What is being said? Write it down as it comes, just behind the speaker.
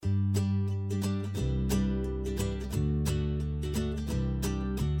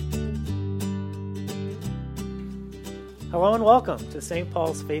Hello and welcome to St.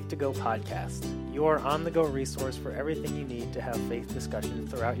 Paul's Faith to Go podcast, your on-the-go resource for everything you need to have faith discussion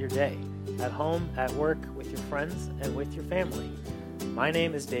throughout your day, at home, at work, with your friends, and with your family. My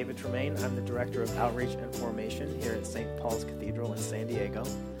name is David Tremaine. I'm the Director of Outreach and Formation here at St. Paul's Cathedral in San Diego.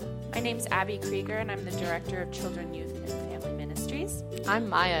 My name's Abby Krieger, and I'm the Director of Children, Youth, and Family Ministries. I'm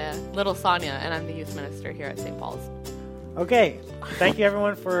Maya, Little Sonia, and I'm the Youth Minister here at St. Paul's. Okay, thank you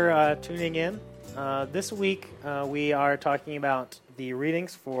everyone for tuning in. This week we are talking about the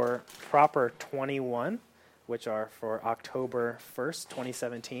readings for Proper 21, which are for October 1st,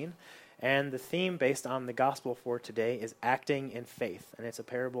 2017. And the theme based on the gospel for today is acting in faith. And it's a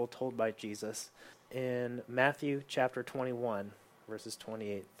parable told by Jesus in Matthew chapter 21, verses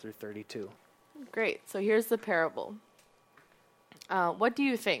 28 through 32. Great. So here's the parable. What do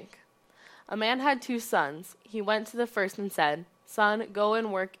you think? A man had 2 sons. He went to the first and said, "Son, go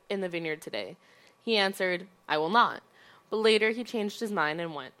and work in the vineyard today." He answered, "I will not." But later he changed his mind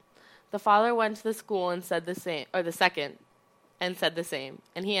and went. The father went to the school and said the same, or the second, and said the same.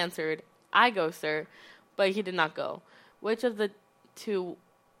 And he answered, "I go, sir." But he did not go. Which of the 2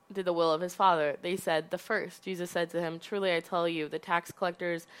 did the will of his father? They said, "The first." Jesus said to him, "Truly I tell you, the tax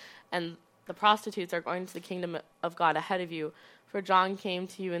collectors and the prostitutes are going to the kingdom of God ahead of you. For John came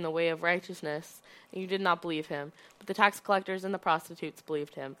to you in the way of righteousness, and you did not believe him. But the tax collectors and the prostitutes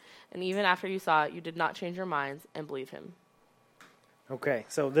believed him. And even after you saw it, you did not change your minds and believe him." Okay,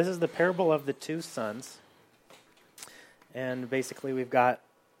 so this is the parable of the 2 sons. And basically we've got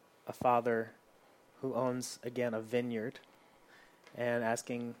a father who owns, again, a vineyard, and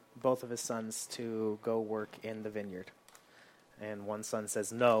asking both of his sons to go work in the vineyard. And one son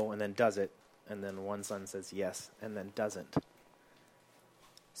says no, and then does it. And then one son says yes, and then doesn't.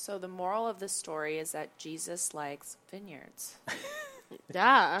 So the moral of the story is that Jesus likes vineyards.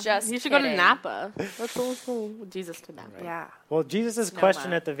 Yeah. Just you should go to kidding. Napa. Let's go with Jesus to Napa. Right. Yeah. Well, Jesus' Sonoma.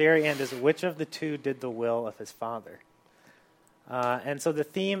 question at the very end is, which of the 2 did the will of his father? And so the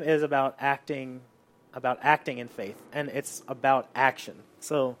theme is about acting in faith, and it's about action.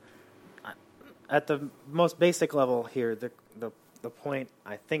 So at the most basic level here, the point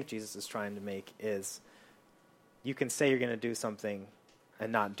I think Jesus is trying to make is you can say you're going to do something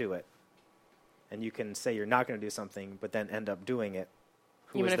and not do it. And you can say you're not going to do something, but then end up doing it.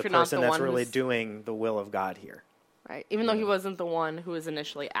 Who Even is if the you're not person the that's one really who's- doing the will of God here? Right. Even though he wasn't the one who was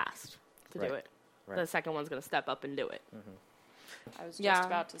initially asked to Right. do it. Right. The second one's going to step up and do it. I was Yeah. just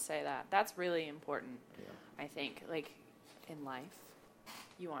about to say that. That's really important, Yeah. I think. Like, in life,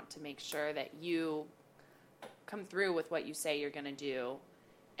 you want to make sure that you come through with what you say you're going to do,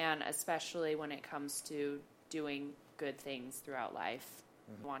 and especially when it comes to doing good things throughout life.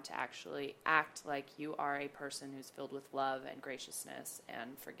 You want to actually act like you are a person who's filled with love and graciousness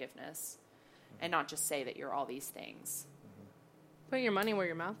and forgiveness, and not just say that you're all these things. Put your money where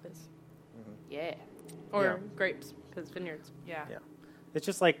your mouth is. Yeah. Or Yeah. grapes, because vineyards. Yeah. Yeah. It's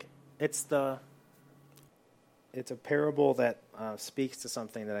just like, it's a parable that speaks to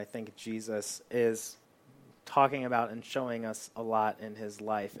something that I think Jesus is talking about and showing us a lot in his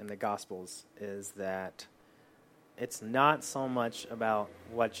life in the Gospels, is that it's not so much about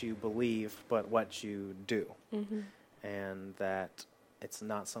what you believe, but what you do. And that it's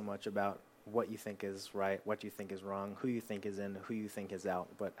not so much about what you think is right, what you think is wrong, who you think is in, who you think is out,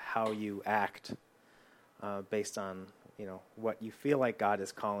 but how you act based on, what you feel like God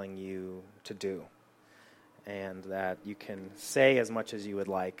is calling you to do. And that you can say as much as you would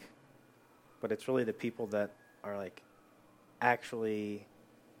like, but it's really the people that are like actually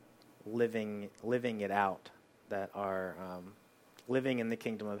living it out that are living in the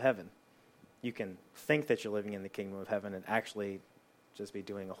kingdom of heaven. You can think that you're living in the kingdom of heaven and actually just be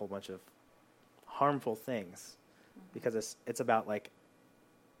doing a whole bunch of harmful things, because it's about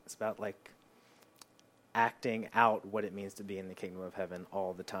acting out what it means to be in the kingdom of heaven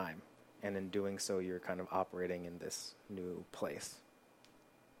all the time. And in doing so, you're kind of operating in this new place.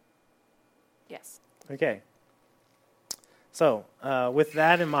 Yes. Okay. So, with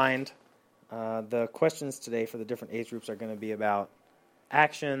that in mind, the questions today for the different age groups are going to be about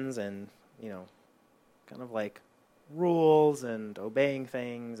actions and, kind of like rules and obeying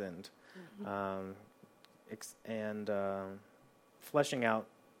things and fleshing out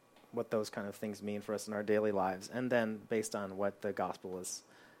what those kind of things mean for us in our daily lives, and then based on what the gospel is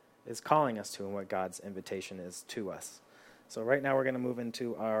calling us to and what God's invitation is to us. So right now we're going to move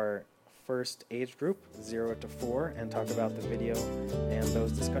into our first age group, 0 to 4, and talk about the video and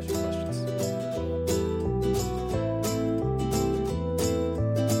those discussion questions.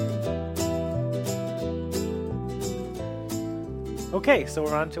 Okay, so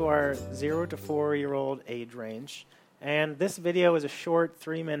we're on to our 0 to 4-year-old age range. And this video is a short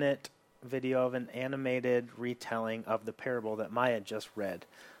 3-minute video of an animated retelling of the parable that Maya just read,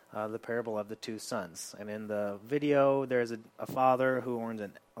 the parable of the two sons. And in the video, there's a father who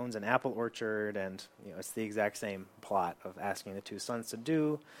owns an apple orchard, and it's the exact same plot of asking the two sons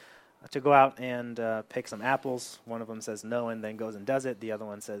to go out and pick some apples. One of them says no and then goes and does it. The other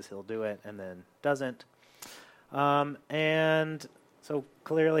one says he'll do it and then doesn't. And so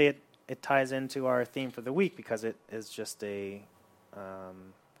clearly it ties into our theme for the week because it is just a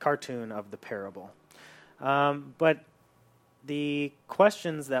cartoon of the parable. But the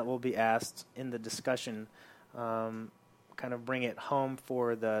questions that will be asked in the discussion kind of bring it home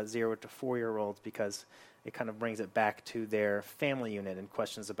for the 0 to 4-year-olds because it kind of brings it back to their family unit and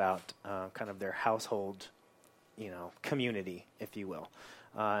questions about kind of their household, community, if you will.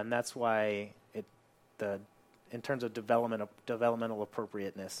 And that's why in terms of developmental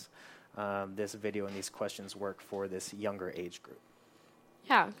appropriateness, this video and these questions work for this younger age group.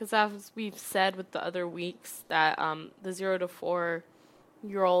 Yeah, because as we've said with the other weeks, that the 0 to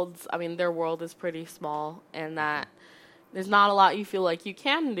 4-year-olds, their world is pretty small, and that there's not a lot you feel like you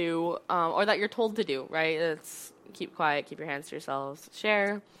can do, or that you're told to do, right? It's keep quiet, keep your hands to yourselves,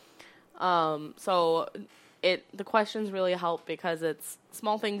 share. So the questions really help because it's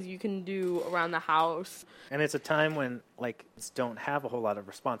small things you can do around the house. And it's a time when, don't have a whole lot of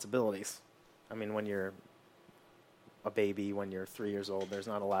responsibilities. When you're a baby, when you're 3 years old, there's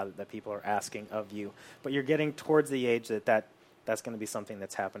not a lot that people are asking of you. But you're getting towards the age that's going to be something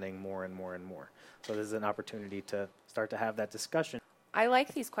that's happening more and more and more. So this is an opportunity to start to have that discussion. I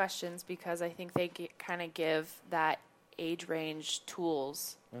like these questions because I think they kind of give that age range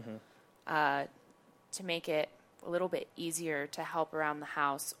tools to make it a little bit easier to help around the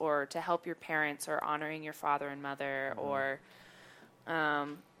house or to help your parents or honoring your father and mother or,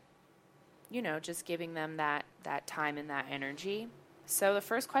 just giving them that time and that energy. So the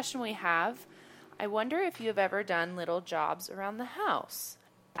first question we have, I wonder if you have ever done little jobs around the house.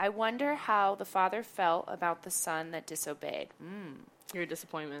 I wonder how the father felt about the son that disobeyed. Your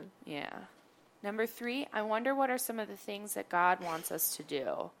disappointment. Yeah. Number 3, I wonder what are some of the things that God wants us to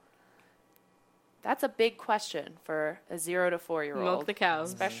do. That's a big question for a 0 to 4-year-old. Milk the cows.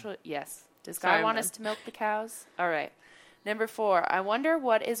 Especially, yes. Does God want us to milk the cows? All right. Number 4, I wonder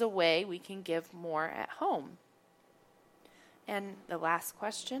what is a way we can give more at home. And the last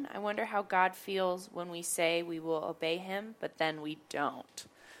question, I wonder how God feels when we say we will obey him, but then we don't.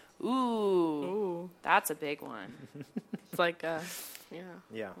 Ooh. That's a big one. It's like, yeah.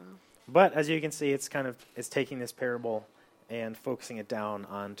 Yeah. Wow. But as you can see, it's taking this parable and focusing it down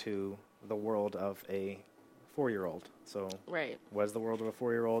onto the world of a 4-year-old. So right. What is the world of a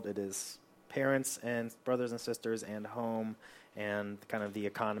 4-year-old? It is parents and brothers and sisters and home and kind of the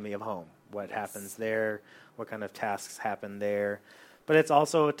economy of home. What happens there, what kind of tasks happen there. But it's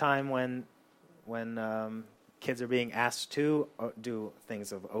also a time when kids are being asked to do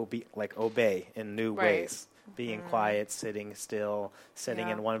things of obey in new ways. Being quiet, sitting still, sitting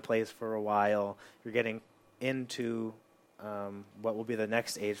in one place for a while. You're getting into what will be the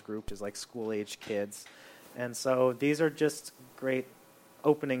next age group, which is like school-age kids. And so these are just great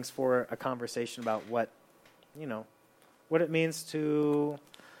openings for a conversation about what it means to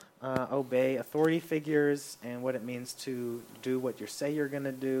obey authority figures and what it means to do what you say you're going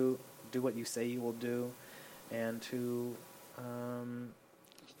to do what you say you will do, and to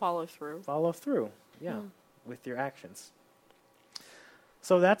follow through. With your actions.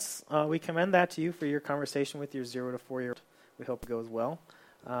 So that's we commend that to you for your conversation with your 0 to 4-year-old. We hope it goes well.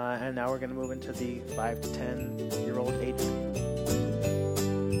 And now we're going to move into the 5 to 10-year-old age group.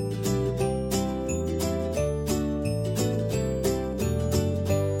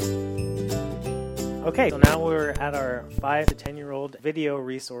 Okay, so now we're at our 5 to 10-year-old video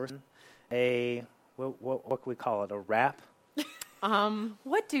resource. What can we call it? A rap?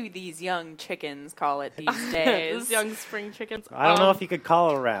 What do these young chickens call it these days? These young spring chickens. I don't know if you could call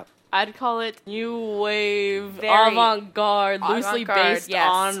it a rap. I'd call it new wave, avant-garde, loosely based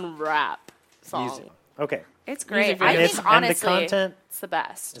on rap song. Okay. It's great. I think honestly, and the content, it's the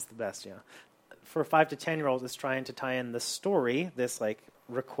best. It's the best, yeah. For 5 to 10-year-olds, it's trying to tie in the story, this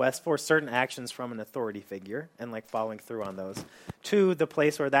request for certain actions from an authority figure and following through on those, to the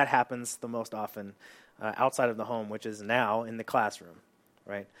place where that happens the most often, outside of the home, which is now in the classroom,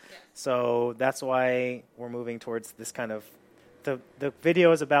 right? Yes. So that's why we're moving towards this kind of, the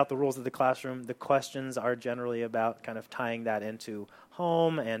video is about the rules of the classroom. The questions are generally about kind of tying that into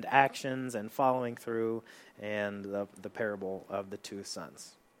home and actions and following through and the parable of the two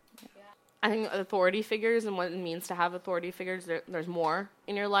sons. Yeah. I think authority figures and what it means to have authority figures, there's more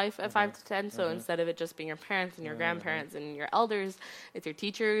in your life at 5 to 10. So instead of it just being your parents and your grandparents and your elders, it's your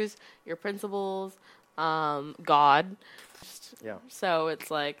teachers, your principals, God. Yeah. So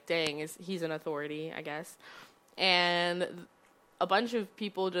it's like, dang, he's an authority, I guess. And a bunch of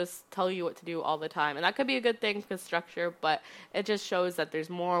people just tell you what to do all the time. And that could be a good thing because structure, but it just shows that there's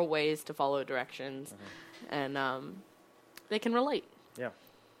more ways to follow directions. And they can relate. Yeah.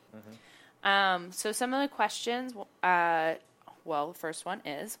 So some of the questions, the first one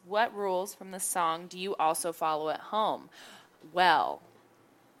is, what rules from the song do you also follow at home? Well,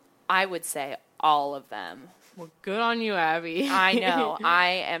 I would say all of them. Well, good on you, Abby. I know.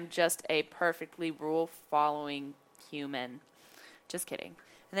 I am just a perfectly rule-following human. Just kidding.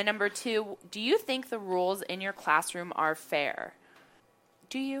 And then number 2, do you think the rules in your classroom are fair?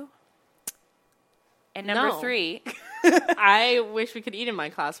 Do you? And number No. 3... I wish we could eat in my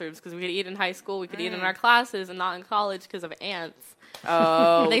classrooms because we could eat in high school, we could eat in our classes, and not in college because of ants.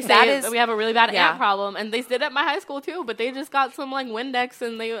 Oh, They say we have a really bad ant problem, and they did at my high school too. But they just got some like Windex,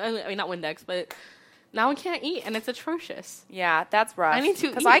 and not Windex, but now we can't eat, and it's atrocious. Yeah, that's rough. I need to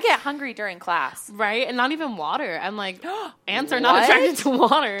because eat. I get hungry during class. Right, and not even water. I'm like, ants are What? not attracted to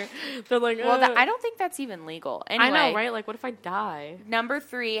water. They're like, Well, I don't think that's even legal. Anyway, I know, right? Like, what if I die? Number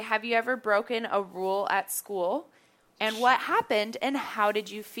 3, have you ever broken a rule at school? And what happened, and how did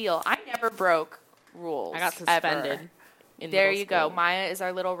you feel? I never broke rules. I got suspended. Ever. In There middle you school. go. Maya is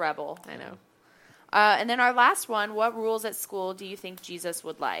our little rebel. I know. And then our last one, what rules at school do you think Jesus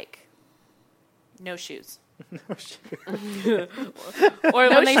would like? No shoes. Or No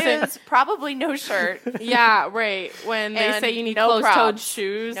when they say, shoes, probably no shirt. yeah, right. When they And say you need no closed-toed probs.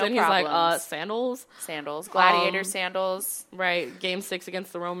 shoes, No and he's like, problems. sandals. Sandals, gladiator Um, sandals. Right, Game 6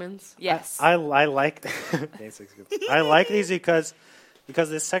 against the Romans. Yes. I like I like these because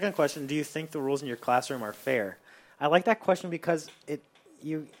this second question, do you think the rules in your classroom are fair? I like that question because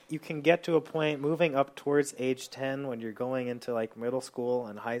you can get to a point moving up towards age 10 when you're going into like middle school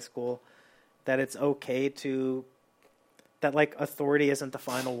and high school that it's okay that like authority isn't the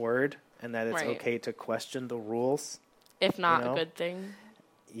final word and that it's Right. okay to question the rules. If not know? a good thing.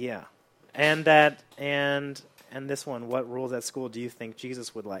 Yeah. And this one, what rules at school do you think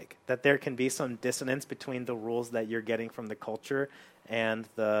Jesus would like? That there can be some dissonance between the rules that you're getting from the culture and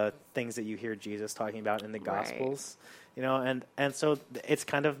the things that you hear Jesus talking about in the Gospels. You know, and so it's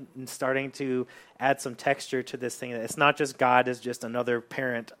kind of starting to add some texture to this thing. It's not just God is just another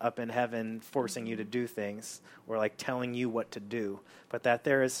parent up in heaven forcing you to do things or like telling you what to do, but that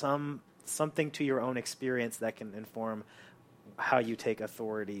there is something to your own experience that can inform how you take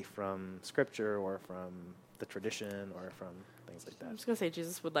authority from Scripture or from the tradition or from things like I'm that. just going to say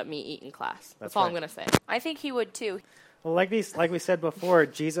Jesus would let me eat in class. That's That's all right. I'm going to say. I think he would too. Well, like we said before,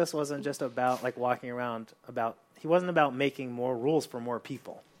 Jesus wasn't just about like walking around he wasn't about making more rules for more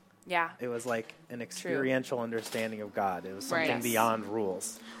people. Yeah. It was like an experiential understanding of God. It was something Right. beyond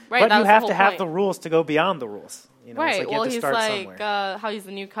rules. Right, But that you was the have whole to have point. the rules to go beyond the rules. You know, it's Right. like you Well, have to he's start like somewhere. how he's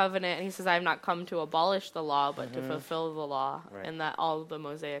the new covenant, and he says, "I have not come to abolish the law, but to fulfill the law," Right. and that all the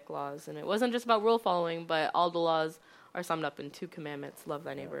Mosaic laws. And it wasn't just about rule following, but all the laws are summed up in 2 commandments: love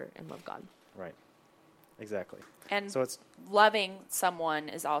thy neighbor and love God. Right. Exactly. And So it's loving someone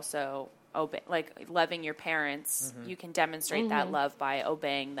is also loving your parents. You can demonstrate that love by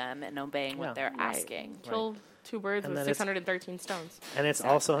obeying them and obeying Yeah. what they're Right. asking. Kill 2 birds And with then it's- 613 stones. and it's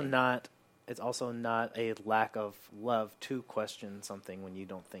also not a lack of love to question something when you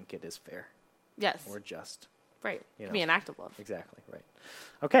don't think it is fair Yes. or just. Right. you It know. could be an act of love. Exactly, right.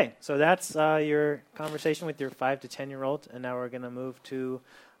 Okay, so that's your conversation with your 5 to 10-year-old, and now we're going to move to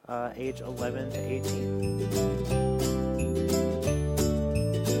age 11 to 18.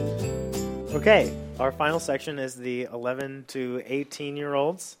 Okay, our final section is the 11 to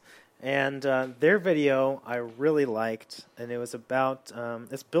 18-year-olds, and their video I really liked, and it was about,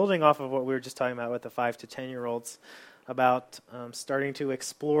 it's building off of what we were just talking about with the 5 to 10-year-olds, about starting to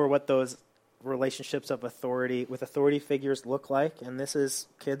explore what those relationships of authority with authority figures look like, and this is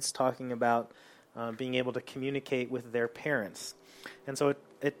kids talking about being able to communicate with their parents. And so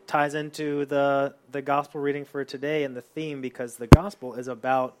it ties into the gospel reading for today and the theme, because the gospel is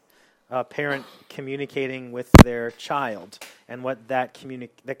about a parent communicating with their child and what that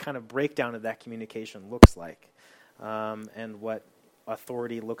kind of breakdown of that communication looks like, and what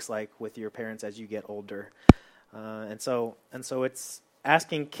authority looks like with your parents as you get older. And so it's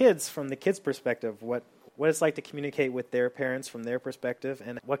asking kids from the kids' perspective what it's like to communicate with their parents from their perspective,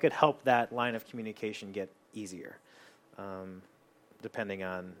 and what could help that line of communication get easier, depending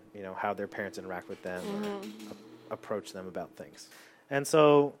on how their parents interact with them or approach them about things. And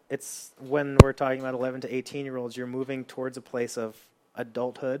so it's when we're talking about 11 to 18-year-olds, you're moving towards a place of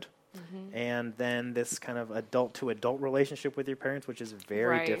adulthood, and then this kind of adult-to-adult relationship with your parents, which is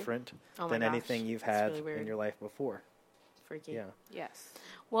very Right. different than anything you've had really weird. in your life before. Freaky. Yeah. Yes.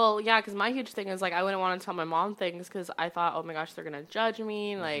 Well, yeah, because my huge thing is, like, I wouldn't want to tell my mom things because I thought, oh my gosh, they're gonna judge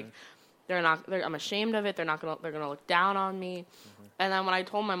me. Like, I'm ashamed of it. They're gonna look down on me. And then when I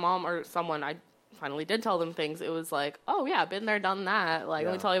told my mom or someone, I finally did tell them things. It was like, oh yeah, been there, done that. Like,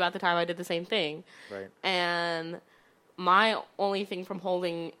 let me Yeah. tell you about the time I did the same thing. Right. And the only thing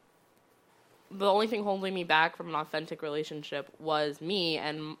holding me back from an authentic relationship was me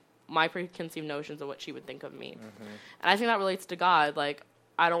and my preconceived notions of what she would think of me. And I think that relates to God. Like,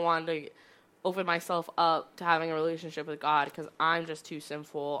 I don't want to open myself up to having a relationship with God because I'm just too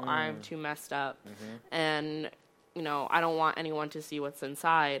sinful. I'm too messed up. And, you know, I don't want anyone to see what's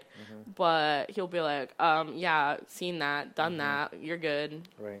inside. But he'll be like, yeah, seen that, done that. You're good.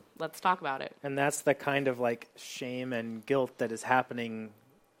 Right. Let's talk about it. And that's the kind of like shame and guilt that is happening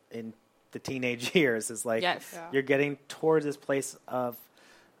in the teenage years. Is like Yes. Yeah. you're getting towards this place of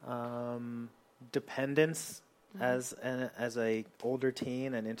dependence as a older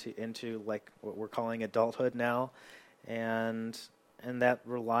teen and into like what we're calling adulthood now, and that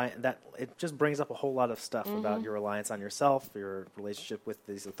it just brings up a whole lot of stuff about your reliance on yourself, your relationship with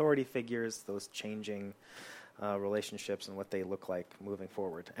these authority figures, those changing relationships and what they look like moving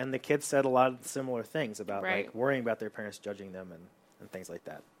forward. And the kids said a lot of similar things about Right. like worrying about their parents judging them and things like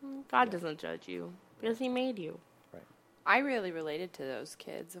that. God doesn't judge you because he made you. I really related to those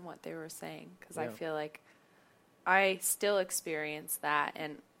kids and what they were saying because I Yeah. feel like I still experience that.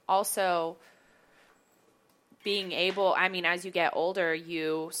 And also being able, I mean, as you get older,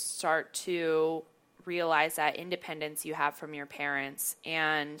 you start to realize that independence you have from your parents,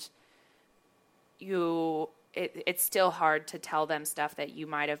 and it's still hard to tell them stuff that you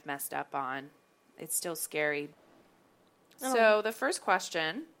might have messed up on. It's still scary. So the first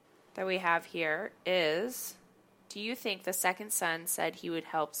question that we have here is, do you think the second son said he would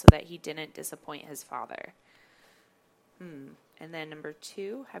help so that he didn't disappoint his father? And then number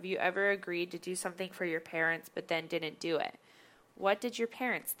 2, have you ever agreed to do something for your parents but then didn't do it? What did your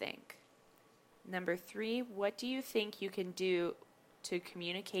parents think? Number 3, what do you think you can do to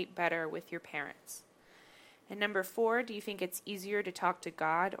communicate better with your parents? And number 4, do you think it's easier to talk to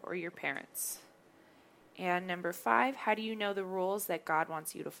God or your parents? And number 5, how do you know the rules that God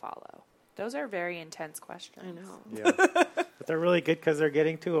wants you to follow? Those are very intense questions. I know. Yeah, but they're really good because they're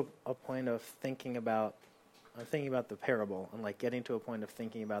getting to a point of thinking about the parable and like getting to a point of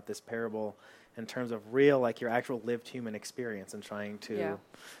thinking about this parable in terms of real, like your actual lived human experience, and trying to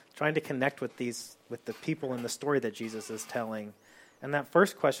connect with the people in the story that Jesus is telling. And that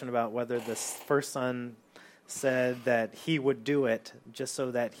first question about whether this first son said that he would do it just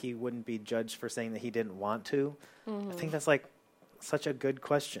so that he wouldn't be judged for saying that he didn't want to. I think that's like such a good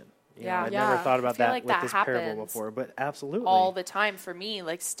question. You know, I'd never thought about I feel that like with that this parable happens before, but absolutely. all the time for me.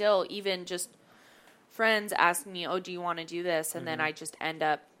 Like, still, even just friends ask me, "Oh, do you want to do this?" And then I just end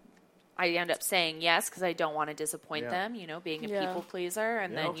up saying yes because I don't want to disappoint them. You know, being a people pleaser,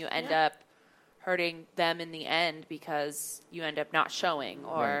 and then you end up hurting them in the end because you end up not showing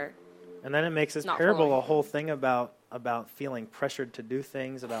or. And then it makes this Not parable following. a whole thing about feeling pressured to do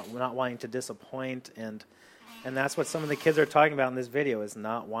things, about not wanting to disappoint, and that's what some of the kids are talking about in this video, is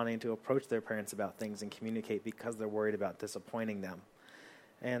not wanting to approach their parents about things and communicate because they're worried about disappointing them.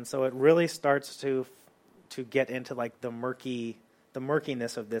 And so it really starts to get into like the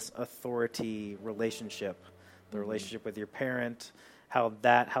murkiness of this authority relationship, the relationship with your parent, how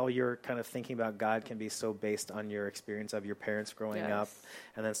you're kind of thinking about God can be so based on your experience of your parents growing up,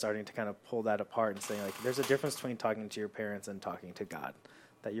 and then starting to kind of pull that apart and saying like there's a difference between talking to your parents and talking to God.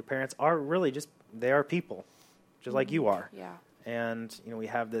 That your parents are really they are people, just like you are. Yeah. And you know, we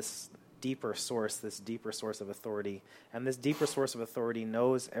have this deeper source of authority, and this deeper source of authority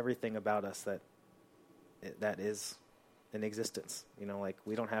knows everything about us that is in existence. You know, like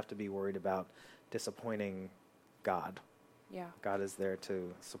we don't have to be worried about disappointing God. Yeah. God is there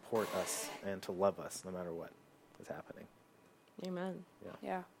to support us and to love us no matter what is happening. Amen.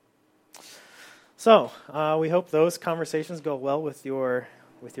 Yeah. So we hope those conversations go well with your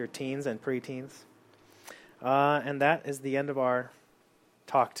teens and preteens. And that is the end of our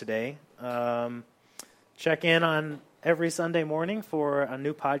talk today. Check in on every Sunday morning for a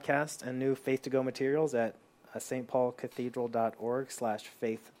new podcast and new Faith to Go materials at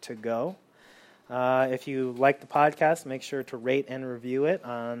stpaulcathedral.org/faith-to-go. If you like the podcast, make sure to rate and review it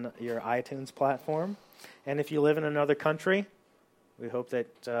on your iTunes platform. And if you live in another country, we hope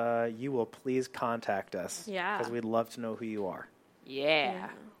that you will please contact us. Yeah. Because we'd love to know who you are. Yeah.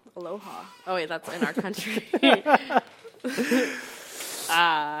 Aloha. Oh, wait, that's in our country.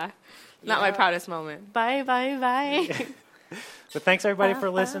 Not my proudest moment. Bye, bye, bye. But thanks, everybody, for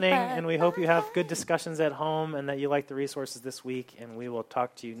listening, and we hope you have good discussions at home and that you like the resources this week, and we will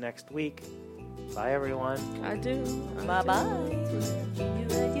talk to you next week. Bye, everyone. I do. Bye-bye.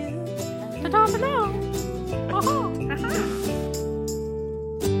 Ta-ta for now.